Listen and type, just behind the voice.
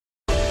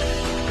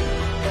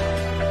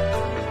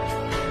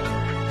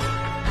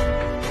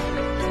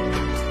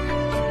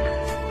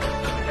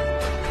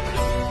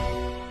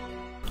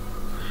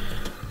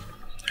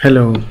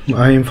Hello,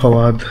 I am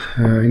Fawad.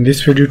 In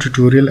this video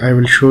tutorial I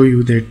will show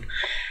you that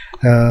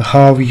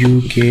how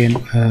you can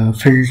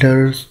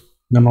filter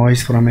the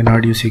noise from an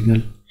audio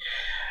signal.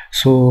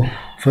 So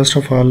first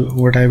of all,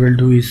 what I will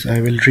do is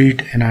I will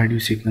read an audio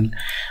signal.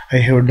 I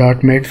have a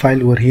 .mat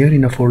file over here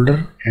in a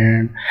folder,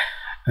 and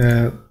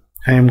I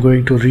am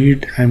going to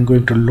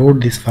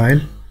load this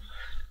file.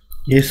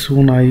 As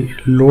soon I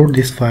load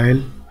this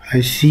file, I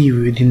see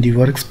within the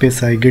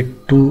workspace I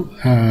get two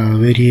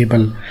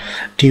variable,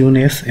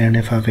 tunes and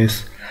f of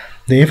s.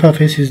 The f of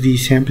s is the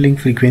sampling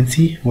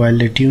frequency, while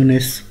the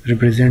tunes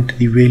represent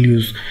the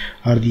values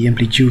or the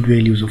amplitude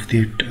values of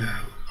that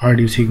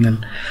audio signal.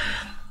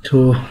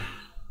 So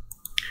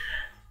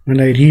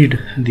when I read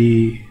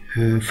the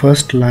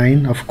first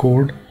line of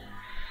code,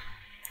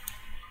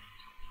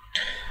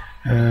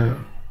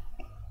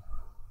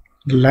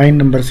 line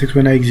number 6,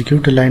 when I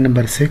execute line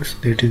number 6,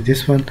 that is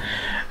this one,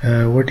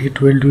 what it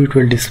will do, it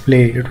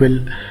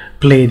will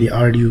play the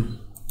audio.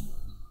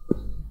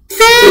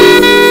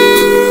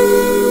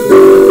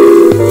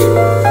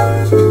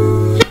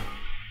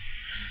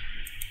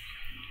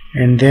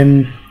 And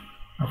then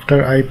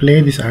after I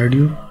play this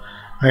audio,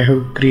 I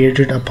have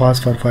created a pause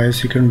for 5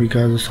 seconds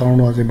because the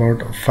sound was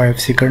about 5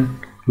 seconds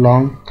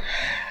long.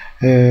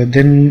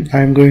 Then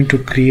I am going to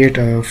create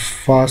a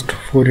fast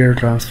Fourier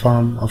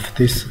transform of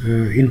this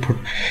input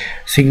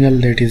signal,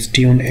 that is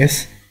tune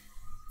S.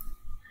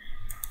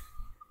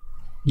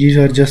 These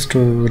are just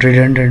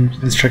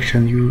redundant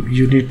instructions.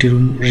 You need to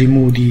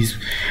remove these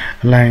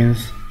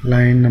lines,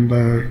 line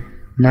number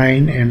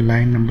 9 and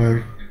line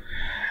number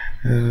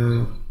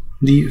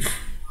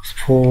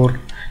 4.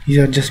 These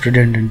are just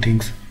redundant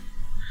things.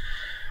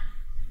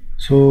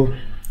 So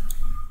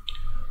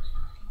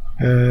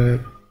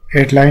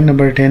at line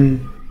number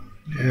 10,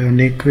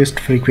 Nyquist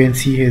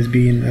frequency has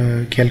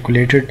been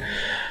calculated,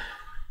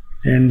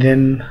 and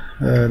then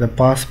the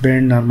pass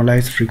band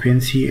normalized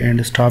frequency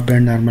and stop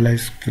band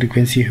normalized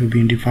frequency have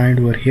been defined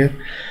over here.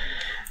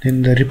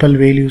 Then the ripple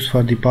values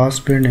for the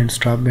pass band and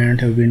stop band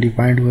have been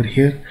defined over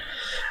here.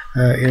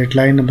 At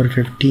line number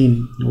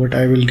 15, what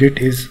I will get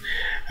is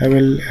I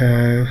will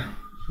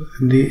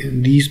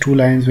these two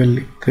lines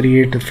will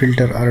create a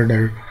filter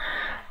order.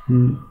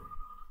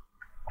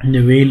 The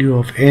value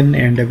of n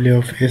and w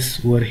of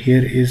s over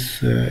here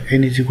is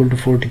n is equal to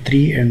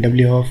 43 and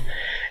w of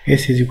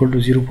s is equal to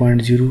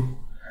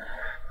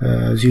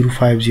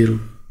 0.0050.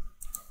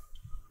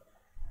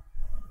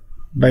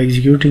 By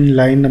executing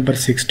line number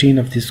 16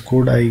 of this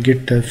code, I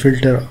get the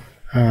filter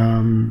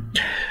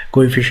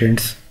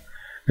coefficients.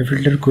 The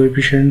filter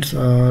coefficients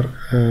are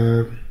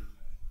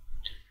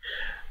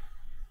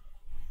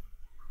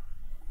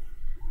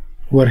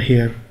over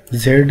here: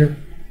 z,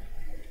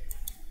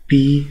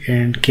 p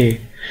and k.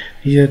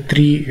 These are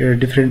three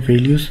different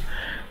values.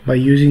 By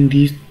using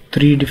these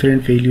three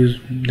different values,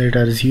 that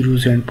are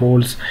zeros and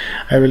poles,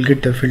 I will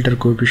get the filter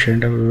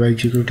coefficient by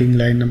executing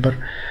line number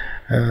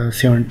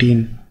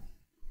 17.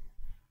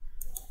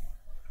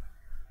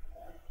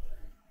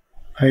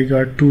 I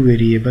got two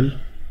variables.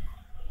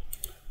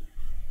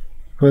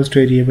 First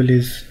variable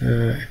is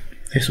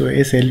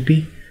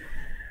SOSLP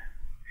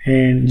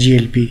and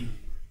GLP.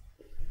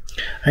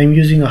 I am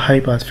using a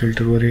high pass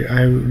filter over here.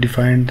 I have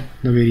defined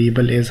the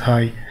variable as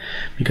high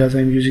because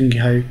I am using a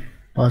high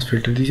pass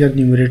filter. These are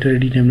numerator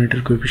and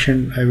denominator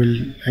coefficient. I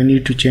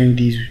need to change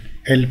these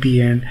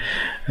LP and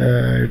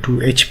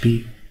to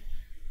HP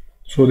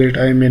so that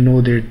I may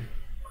know that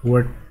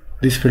what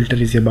this filter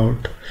is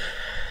about.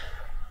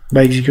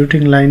 By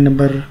executing line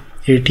number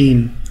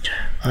 18,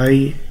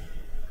 I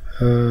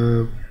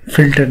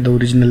filtered the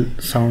original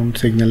sound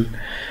signal.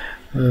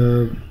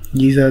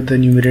 These are the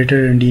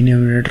numerator and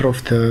denominator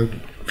of the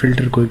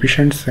filter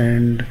coefficients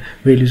and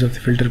values of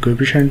the filter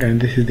coefficient, and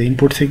this is the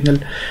input signal.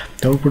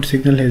 The output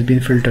signal has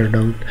been filtered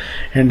out,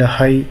 and the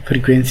high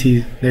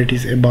frequencies that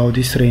is above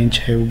this range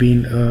have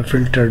been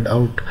filtered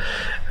out.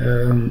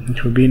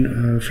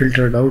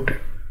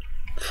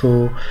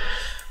 So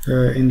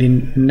in the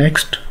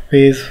next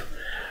phase,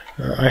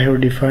 I have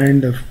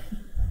defined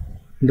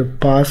the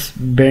pass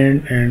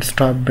band and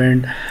stop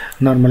band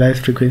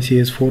normalized frequency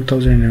is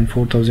 4000 and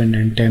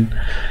 4010,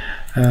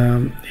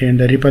 and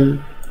the ripple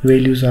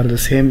values are the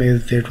same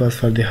as that was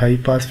for the high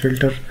pass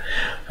filter.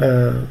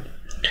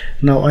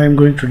 Now I am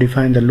going to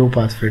define the low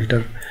pass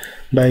filter.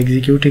 By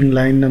executing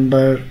line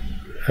number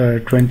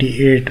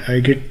 28, I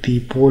get the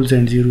poles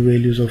and zero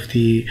values of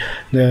the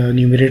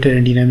numerator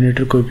and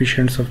denominator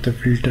coefficients of the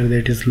filter,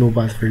 that is low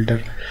pass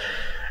filter.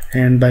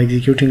 And by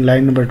executing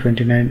line number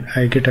 29,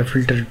 I get a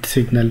filtered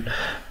signal.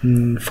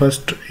 In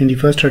the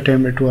first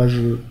attempt, it was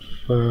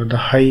the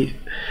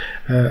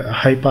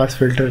high pass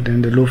filter,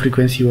 then the low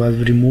frequency was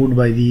removed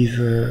by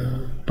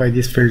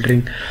this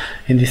filtering.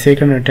 In the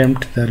second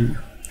attempt, the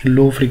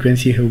low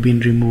frequency have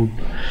been removed,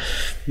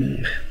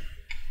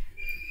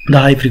 the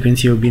high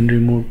frequency have been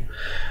removed.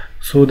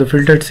 So the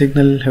filtered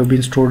signal have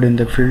been stored in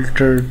the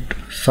filtered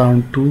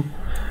sound 2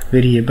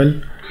 variable.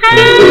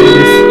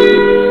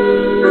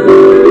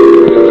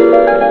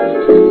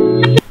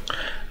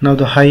 Now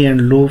the high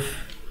and low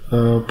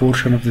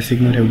portion of the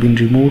signal have been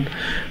removed.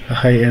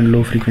 High and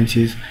low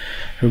frequencies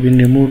have been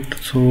removed.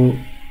 So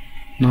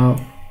now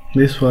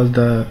this was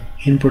the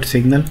input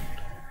signal,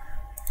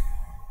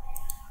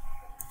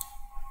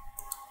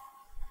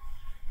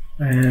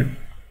 and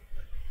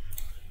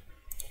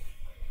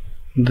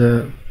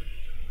the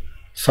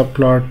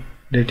subplot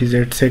that is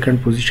at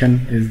second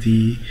position is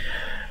the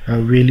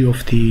value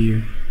of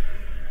the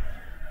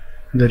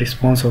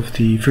response of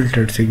the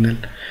filtered signal.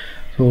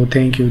 So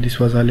thank you. This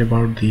was all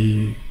about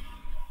the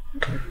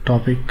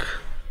topic.